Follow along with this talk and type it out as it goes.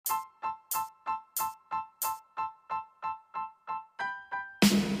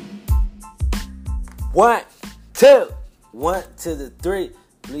1, 2, 1 to the 3.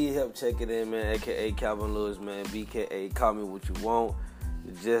 Please help check it in, man. AKA Calvin Lewis, man. BKA, call me what you want.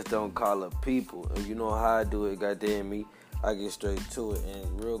 Just don't call up people. And you know how I do it, goddamn me. I get straight to it.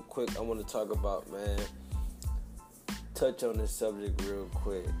 And real quick, I want to talk about, man, touch on this subject real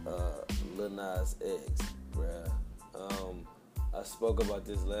quick. Lil Nas X, bruh. I spoke about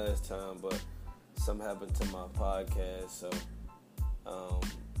this last time, but something happened to my podcast. So,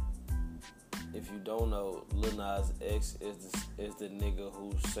 if you don't know, Lil Nas X is the nigga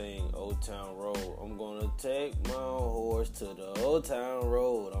who sang Old Town Road. I'm gonna take my horse to the Old Town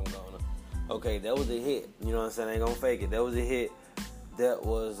Road. Okay, that was a hit. You know what I'm saying? I ain't gonna fake it. That was a hit. That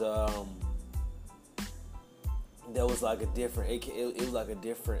was like a different. It was like a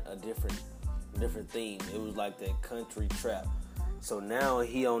different theme. It was like that country trap. So now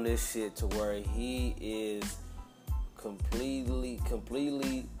he on this shit to where he is completely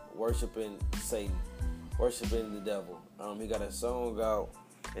worshiping Satan, worshiping the devil. He got a song out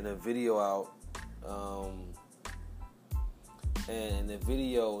and a video out, and in the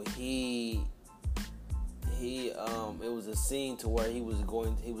video he it was a scene to where he was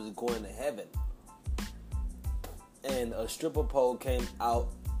going to heaven, and a stripper pole came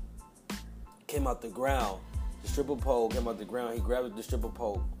out the ground. The stripper pole came out the ground. He grabbed the stripper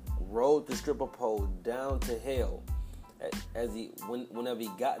pole, rode the stripper pole down to hell. Whenever he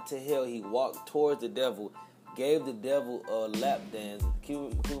got to hell, he walked towards the devil, gave the devil a lap dance.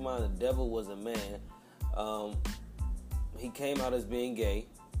 Keep in mind, the devil was a man. He came out as being gay.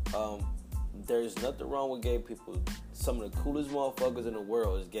 There's nothing wrong with gay people. Some of the coolest motherfuckers in the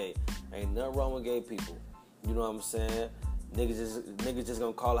world is gay. Ain't nothing wrong with gay people. You know what I'm saying? Niggas just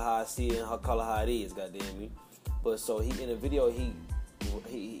gonna call it how I see it and call it how it is. Goddamn me. But so he in the video he's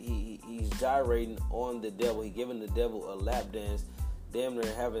gyrating on the devil. He giving the devil a lap dance, damn near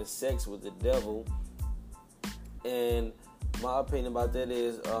having sex with the devil. And my opinion about that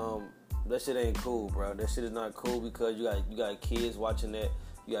is that shit ain't cool, bro. That shit is not cool because you got kids watching that.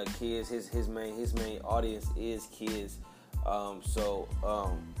 You got kids. His main audience is kids.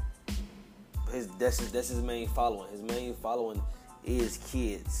 That's his main following. His main following is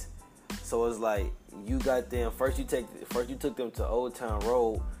kids. So it's like you got them. First you took them to Old Town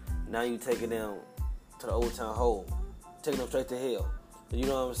Road. Now you taking them to the Old Town Hole, taking them straight to hell. You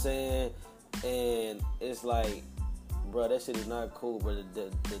know what I'm saying? And it's like, bro, that shit is not cool, bro.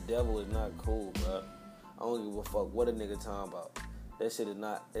 The devil is not cool, bro. I don't give a fuck what a nigga talking about. That shit is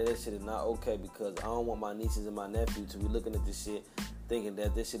not okay, because I don't want my nieces and my nephew to be looking at this shit thinking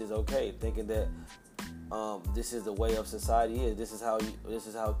that this shit is okay, thinking that this is the way of society is. This is how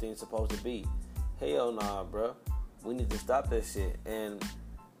things supposed to be. Hell nah, bro. We need to stop that shit. And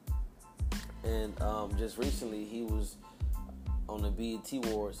just recently he was on the BET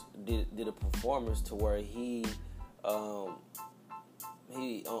Awards, did a performance to where he on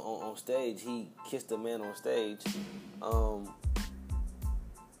stage, he kissed a man on stage.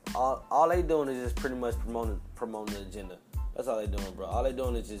 All they doing is just pretty much promoting the agenda. That's all they doing, bro. All they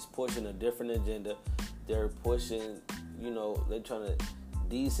doing is just pushing a different agenda. They're pushing, they're trying to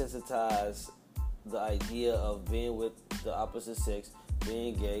desensitize the idea of being with the opposite sex,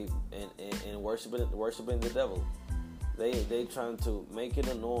 being gay, and worshiping the devil. They trying to make it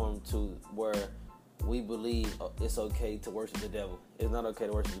a norm to where we believe it's okay to worship the devil. It's not okay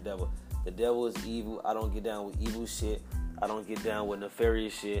to worship the devil. The devil is evil. I don't get down with evil shit. I don't get down with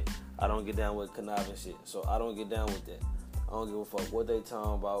nefarious shit. I don't get down with conniving shit. So I don't get down with that. I don't give a fuck what they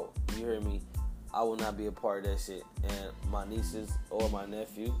talking about. You hear me? I will not be a part of that shit. And my nieces or my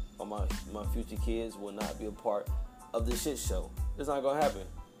nephew or my future kids will not be a part of the shit show. It's not gonna happen.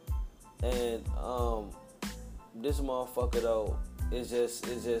 And this motherfucker though, it's just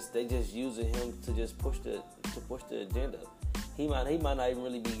they just using him to just push the agenda. He might not even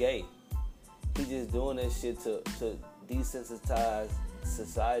really be gay. He just doing that shit to desensitize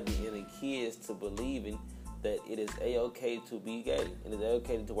society and the kids to believing that it is A-okay to be gay and it's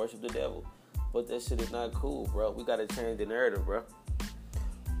A-okay to worship the devil. But that shit is not cool, bro. We gotta change the narrative, bro.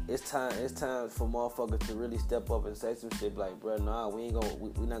 It's time for motherfuckers to really step up and say some shit like, bro, nah, we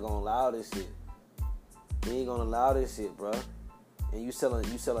not gonna allow this shit. We ain't gonna allow this shit, bro. And you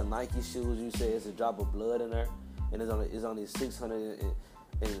selling Nike shoes, you say it's a drop of blood in there, and it's only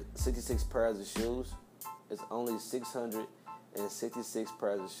 666 pairs of shoes. It's only 666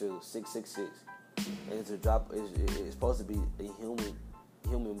 pairs of shoes, 666. And it's a drop. It's supposed to be a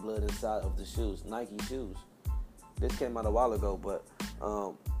human blood inside of the shoes, Nike shoes. This came out a while ago, but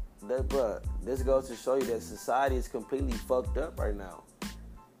this goes to show you that society is completely fucked up right now.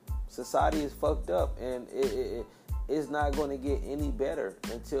 Society is fucked up, and it's not going to get any better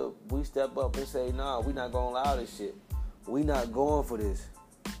until we step up and say, nah, we not going to allow this shit. We not going for this.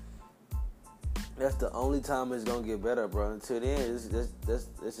 That's the only time it's going to get better, bro. Until then,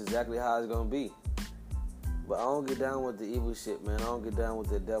 that's exactly how it's going to be. But I don't get down with the evil shit, man. I don't get down with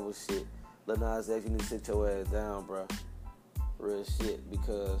the devil shit. Lil Nas X, you need to sit your ass down, bro. Real shit,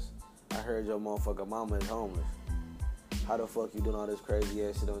 because I heard your motherfucking mama is homeless. How the fuck you doing all this crazy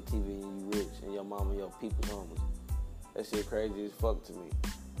ass shit on TV and you rich and your mama and your people's homeless? That shit crazy as fuck to me.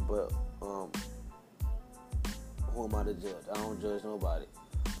 But who am I to judge? I don't judge nobody.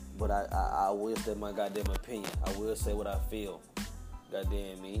 But I will say my goddamn opinion. I will say what I feel.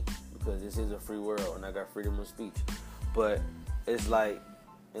 Goddamn me. Because this is a free world and I got freedom of speech. But it's like,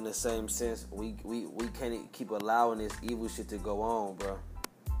 in the same sense, we can't keep allowing this evil shit to go on, bro.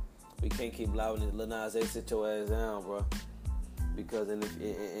 We can't keep allowing this. Lil Nas X, sit your ass down, bro. Because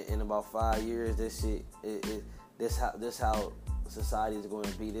in about 5 years, this shit, this how society is going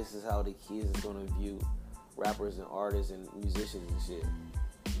to be. This is how the kids is going to view rappers and artists and musicians and shit.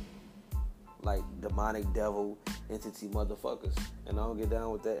 Like demonic devil entity motherfuckers. And I don't get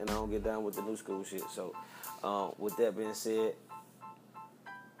down with that, and I don't get down with the new school shit. So, with that being said,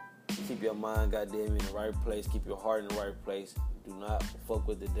 keep your mind goddamn in the right place. Keep your heart in the right place. Do not fuck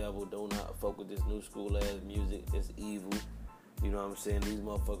with the devil. Do not fuck with this new school ass music. It's evil. You know what I'm saying? These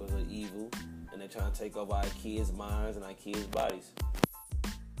motherfuckers are evil. And they're trying to take over our kids' minds and our kids' bodies.